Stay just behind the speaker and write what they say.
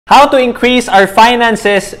how to increase our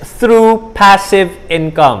finances through passive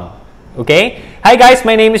income. Okay? Hi guys,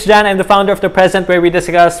 my name is Jan. I'm the founder of The Present, where we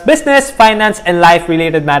discuss business, finance, and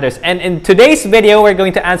life-related matters. And in today's video, we're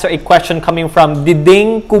going to answer a question coming from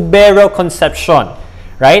Diding Cubero Concepcion,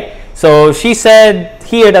 right? So she said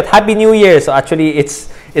here that Happy New Year. So actually,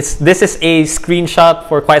 this is a screenshot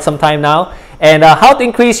for quite some time now. And how to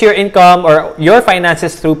increase your income or your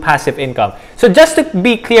finances through passive income. So just to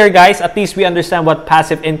be clear, guys, at least we understand what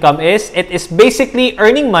passive income is. It is basically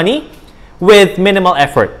earning money with minimal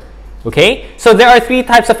effort. Okay, so there are three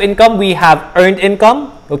types of income. We have earned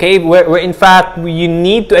income, okay, where in fact you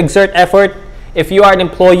need to exert effort. If you are an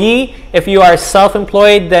employee, if you are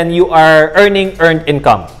self-employed, then you are earning earned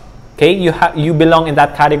income. Okay, you belong in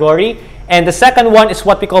that category. And the second one is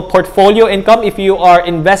what we call portfolio income. If you are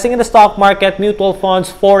investing in the stock market, mutual funds,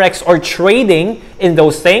 forex, or trading in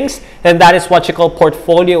those things, then that is what you call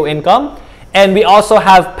portfolio income. And we also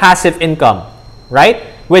have passive income, right,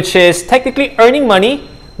 which is technically earning money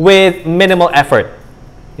with minimal effort,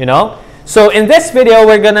 you know. So in this video,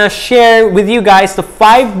 we're gonna share with you guys the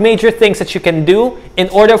 5 major things that you can do in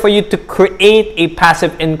order for you to create a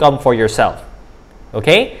passive income for yourself.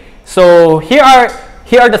 Okay, so here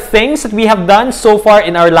are the things that we have done so far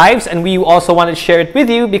in our lives, and we also want to share it with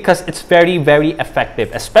you because it's very, very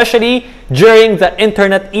effective, especially during the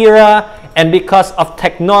internet era. And because of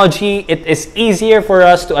technology, it is easier for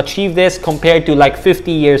us to achieve this compared to like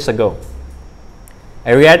 50 years ago.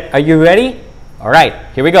 Are you ready? All right,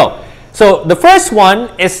 here we go. So the first one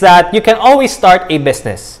is that you can always start a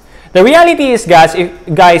business. The reality is, guys,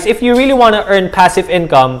 if you really want to earn passive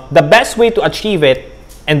income, the best way to achieve it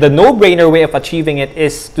and the no-brainer way of achieving it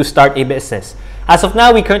is to start a business. As of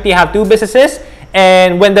now, we currently have 2 businesses,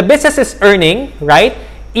 and when the business is earning, right,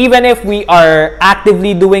 even if we are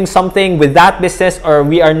actively doing something with that business or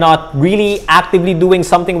we are not really actively doing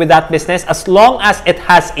something with that business, as long as it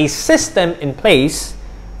has a system in place,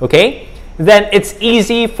 okay, then it's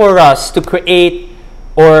easy for us to create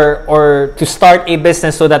or to start a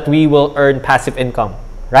business so that we will earn passive income,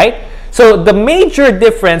 right? So the major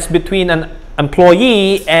difference between an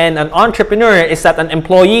employee and an entrepreneur is that an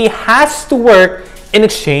employee has to work in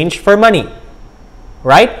exchange for money,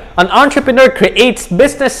 right? An entrepreneur creates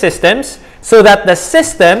business systems so that the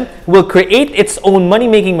system will create its own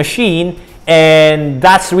money-making machine, and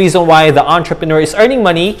that's the reason why the entrepreneur is earning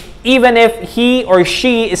money even if he or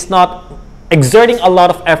she is not exerting a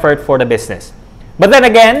lot of effort for the business. But then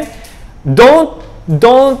again, don't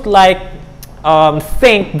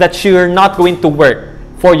think that you're not going to work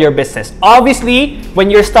for your business. Obviously,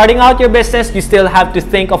 when you're starting out your business, you still have to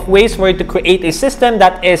think of ways for you to create a system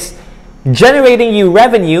that is generating you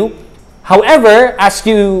revenue. However, as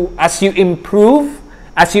you improve,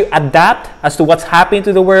 as you adapt as to what's happening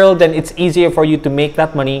to the world, then it's easier for you to make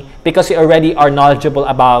that money because you already are knowledgeable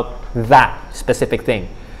about that specific thing.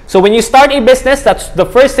 So when you start a business, that's the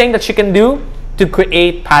first thing that you can do to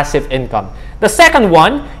create passive income. The second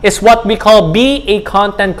one is what we call be a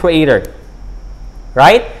content creator.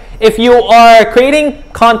 Right? If you are creating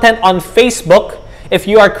content on Facebook, if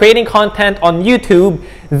you are creating content on YouTube,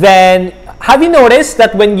 then have you noticed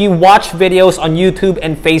that when you watch videos on YouTube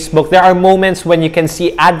and Facebook, there are moments when you can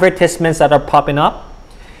see advertisements that are popping up?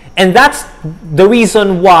 And that's the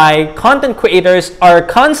reason why content creators are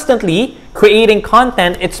constantly creating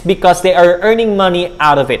content. It's because they are earning money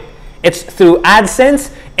out of it. It's through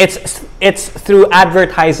AdSense, it's through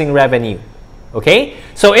advertising revenue. Okay,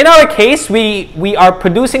 so in our case, we are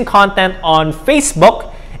producing content on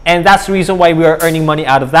Facebook, and that's the reason why we are earning money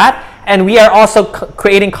out of that. And we are also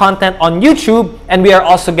creating content on YouTube, and we are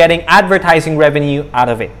also getting advertising revenue out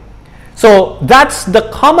of it. So that's the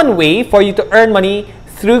common way for you to earn money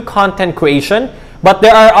through content creation. But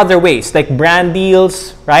there are other ways, like brand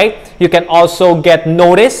deals, right? You can also get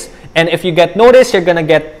notice, and if you get notice, you're gonna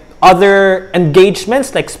get other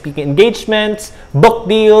engagements like speaking engagements, book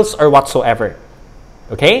deals, or whatsoever.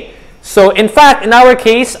 Okay, so in fact, in our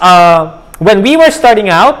case, when we were starting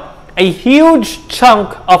out, a huge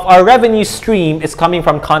chunk of our revenue stream is coming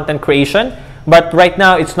from content creation. But right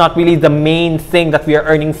now, it's not really the main thing that we are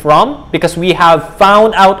earning from because we have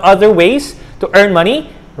found out other ways to earn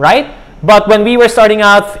money, right? But when we were starting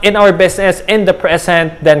out in our business in the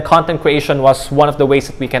present, then content creation was one of the ways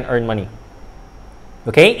that we can earn money.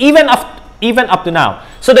 Okay, even up to now.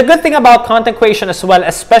 So the good thing about content creation as well,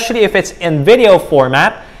 especially if it's in video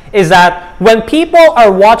format, is that when people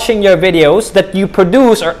are watching your videos that you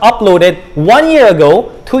produce or uploaded 1 year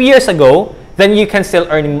ago, 2 years ago, then you can still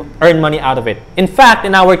earn money out of it. In fact,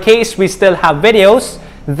 in our case, we still have videos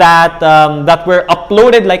that were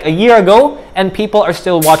uploaded like a year ago, and people are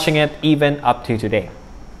still watching it even up to today.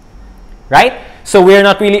 right? So we're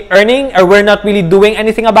not really earning, or we're not really doing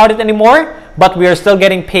anything about it anymore, but we are still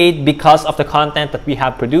getting paid because of the content that we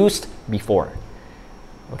have produced before.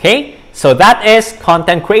 Okay, so that is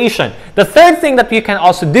content creation. The third thing that you can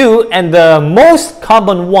also do, and the most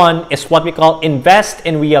common one, is what we call invest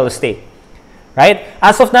in real estate. Right?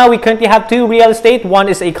 As of now, we currently have 2 real estate. One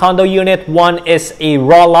is a condo unit, one is a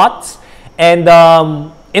raw lots. And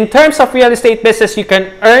in terms of real estate business, you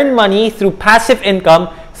can earn money through passive income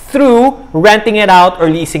through renting it out or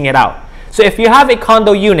leasing it out. So if you have a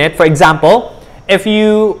condo unit, for example, if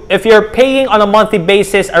you're paying on a monthly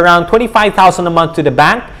basis around 25,000 a month to the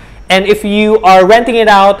bank, and if you are renting it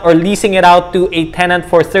out or leasing it out to a tenant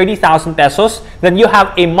for 30,000 pesos, then you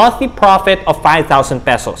have a monthly profit of 5,000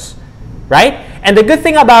 pesos. Right? And the good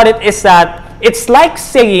thing about it is that it's like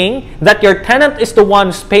saying that your tenant is the one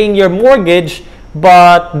who's paying your mortgage,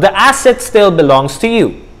 but the asset still belongs to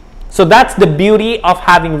you. So that's the beauty of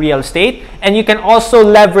having real estate. And you can also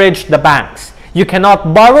leverage the banks. You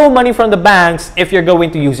cannot borrow money from the banks if you're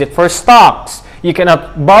going to use it for stocks. You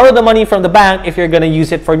cannot borrow the money from the bank if you're going to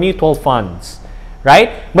use it for mutual funds.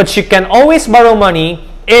 Right? But you can always borrow money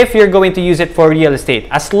if you're going to use it for real estate,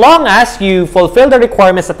 as long as you fulfill the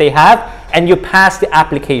requirements that they have and you pass the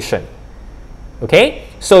application. Okay,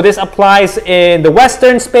 so this applies in the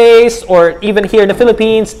Western space or even here in the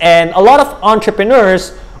Philippines, and a lot of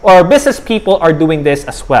entrepreneurs or business people are doing this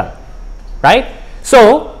as well, right?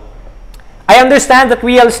 So I understand that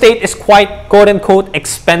real estate is quite quote-unquote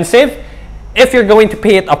expensive if you're going to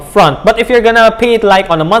pay it up front, but if you're gonna pay it like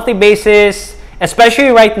on a monthly basis, especially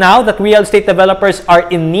right now that real estate developers are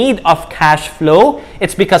in need of cash flow,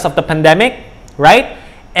 it's because of the pandemic, right?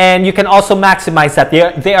 And you can also maximize that.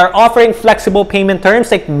 They are offering flexible payment terms.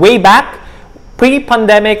 Like way back,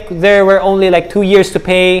 pre-pandemic, there were only like 2 years to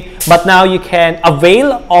pay, but now you can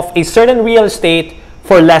avail of a certain real estate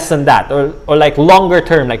for less than that, or like longer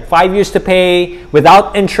term, like 5 years to pay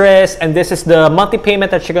without interest, and this is the monthly payment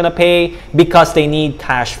that you're gonna pay because they need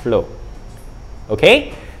cash flow.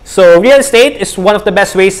 Okay? So real estate is one of the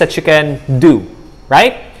best ways that you can do,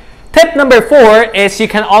 right? Tip number 4 is you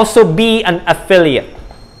can also be an affiliate.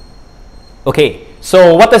 Okay,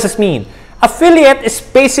 so what does this mean? Affiliate is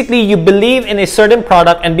basically you believe in a certain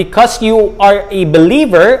product, and because you are a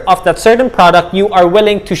believer of that certain product, you are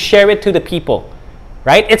willing to share it to the people,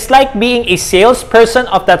 right? It's like being a salesperson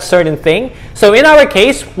of that certain thing. So in our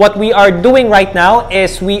case, what we are doing right now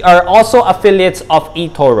is we are also affiliates of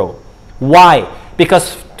eToro. Why?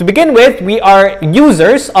 Because to begin with, we are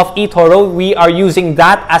users of eToro. We are using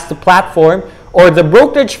that as the platform or the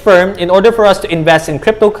brokerage firm in order for us to invest in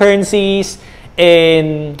cryptocurrencies,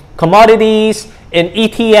 in commodities, in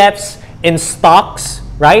ETFs, in stocks,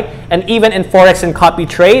 right? And even in Forex and copy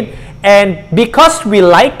trade. And because we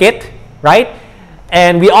like it, right?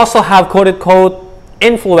 And we also have quote-unquote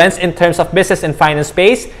influence in terms of business and finance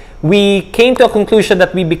space, we came to a conclusion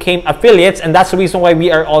that we became affiliates, and that's the reason why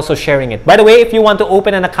we are also sharing it. By the way, if you want to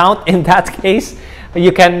open an account in that case,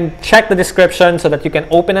 you can check the description so that you can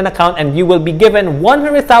open an account, and you will be given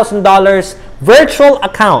 $100,000 virtual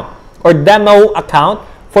account or demo account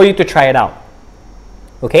for you to try it out.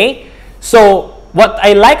 Okay? So what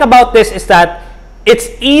I like about this is that it's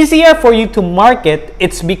easier for you to market.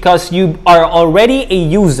 It's because you are already a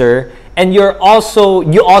user and you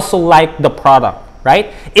also like the product,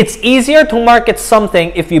 right? It's easier to market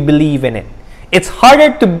something if you believe in it. It's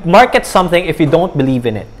harder to market something if you don't believe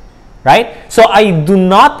in it, right? So I do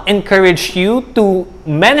not encourage you to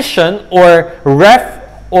mention or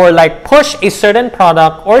like push a certain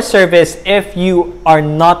product or service if you are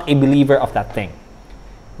not a believer of that thing.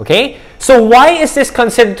 Okay? So why is this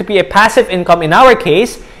considered to be a passive income in our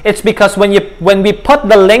case? It's because when we put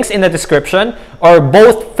the links in the description, or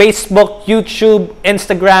both Facebook, YouTube,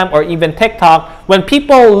 Instagram, or even TikTok, when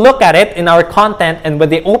people look at it in our content and when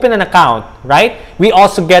they open an account, right, we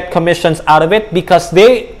also get commissions out of it because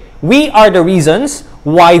we are the reasons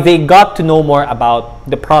why they got to know more about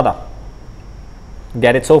the product.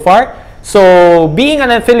 Get it so far? So being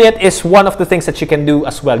an affiliate is one of the things that you can do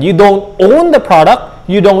as well. You don't own the product,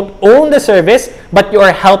 you don't own the service, but you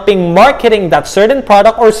are helping marketing that certain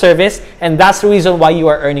product or service, and that's the reason why you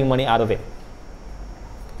are earning money out of it.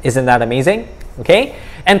 Isn't that amazing? Okay?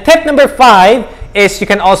 And tip number 5 is you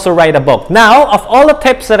can also write a book. Now, of all the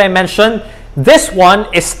tips that I mentioned, this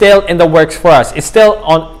one is still in the works for us. It's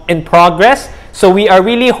still in progress. So we are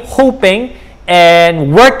really hoping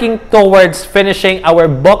and working towards finishing our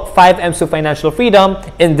book 5 M's to Financial Freedom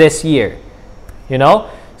in this year. You know?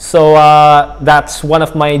 So that's one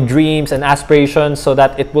of my dreams and aspirations, so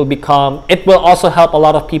that it will also help a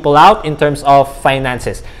lot of people out in terms of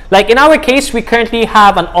finances. Like in our case, we currently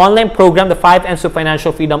have an online program, the 5 M's to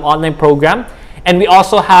Financial Freedom online program. And we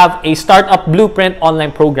also have a Startup Blueprint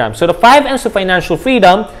online program. So the 5 M's to Financial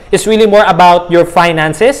Freedom is really more about your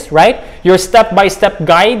finances, right? Your step-by-step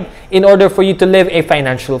guide in order for you to live a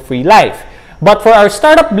financial free life. But for our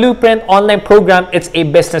Startup Blueprint online program, it's a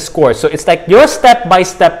business course. So it's like your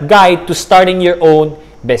step-by-step guide to starting your own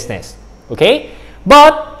business, okay?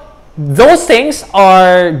 But those things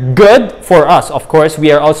are good for us. Of course,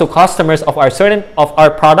 we are also customers of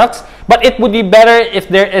our products, but it would be better if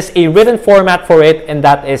there is a written format for it, and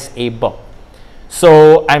that is a book.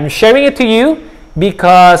 So I'm sharing it to you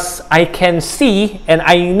because I can see and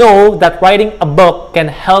I know that writing a book can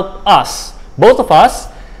help us, both of us,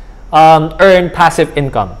 earn passive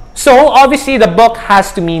income. So obviously the book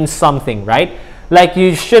has to mean something, right? Like,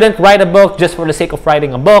 you shouldn't write a book just for the sake of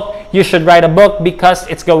writing a book. You should write a book because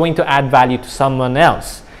it's going to add value to someone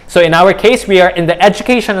else. So in our case, we are in the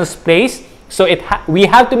educational space. So we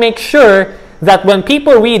have to make sure that when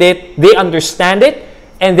people read it, they understand it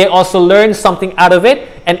and they also learn something out of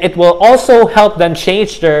it. And it will also help them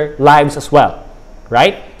change their lives as well,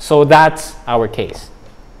 right? So that's our case.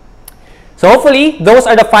 So hopefully, those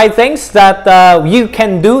are the 5 things that you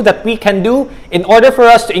can do, that we can do in order for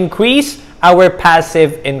us to increase our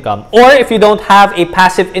passive income. Or if you don't have a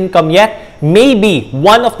passive income yet, maybe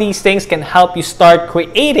one of these things can help you start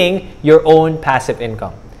creating your own passive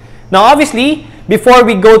income. Now, obviously, before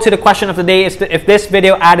we go to the question of the day, if this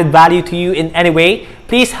video added value to you in any way,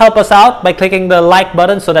 please help us out by clicking the like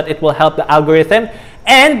button so that it will help the algorithm.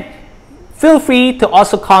 And feel free to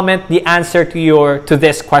also comment the answer to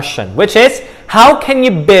this question, which is, how can you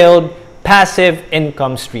build passive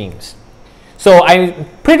income streams? So I'm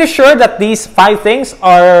pretty sure that these 5 things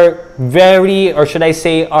are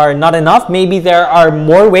are not enough. Maybe there are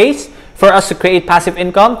more ways for us to create passive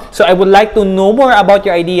income. So I would like to know more about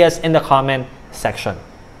your ideas in the comment section,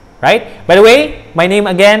 right? By the way, my name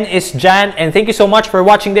again is Jan, and thank you so much for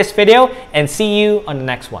watching this video, and see you on the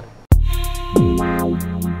next one.